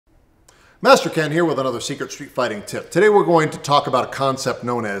Master Ken here with another Secret Street Fighting tip. Today we're going to talk about a concept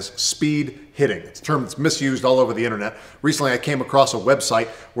known as speed hitting. It's a term that's misused all over the internet. Recently I came across a website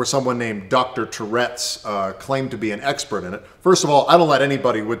where someone named Dr. Tourette's claimed to be an expert in it. First of all, I don't let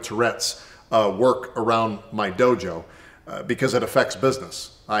anybody with Tourette's work around my dojo because it affects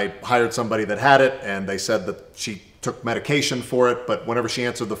business. I hired somebody that had it and they said that she took medication for it, but whenever she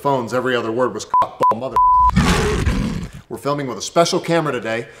answered the phones, every other word was cockball mother. We're filming with a special camera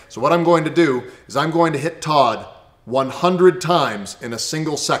today, so what I'm going to do is I'm going to hit Todd 100 times in a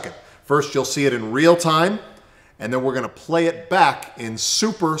single second. First, you'll see it in real time, and then we're going to play it back in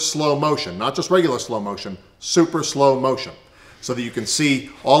super slow motion, not just regular slow motion, super slow motion, so that you can see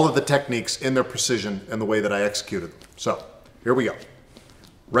all of the techniques in their precision and the way that I executed them. So, here we go.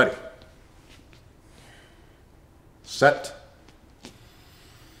 Ready. Set.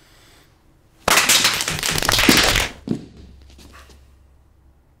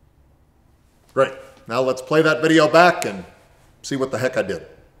 Great. Now let's play that video back and see what the heck I did.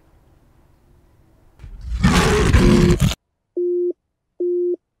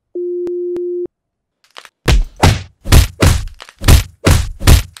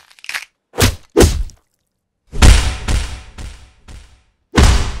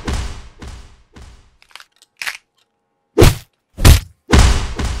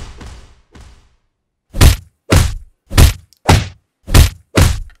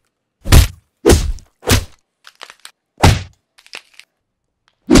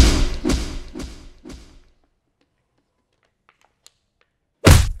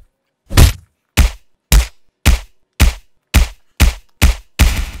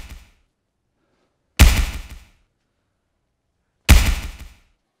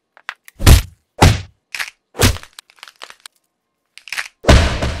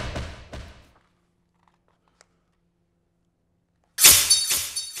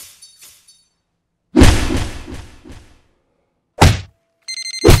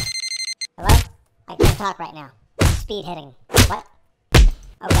 Hello? I can't talk right now. I'm speed hitting. What? Okay,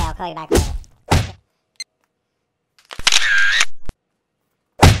 I'll call you back later.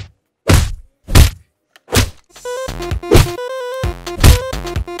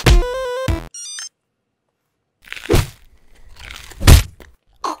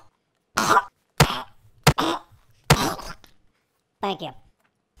 Thank you.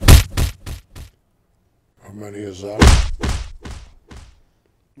 How many is that?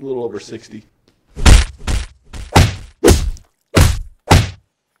 A little over 60.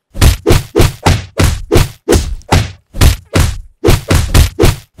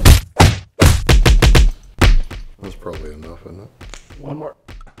 That's probably enough, isn't it? One more.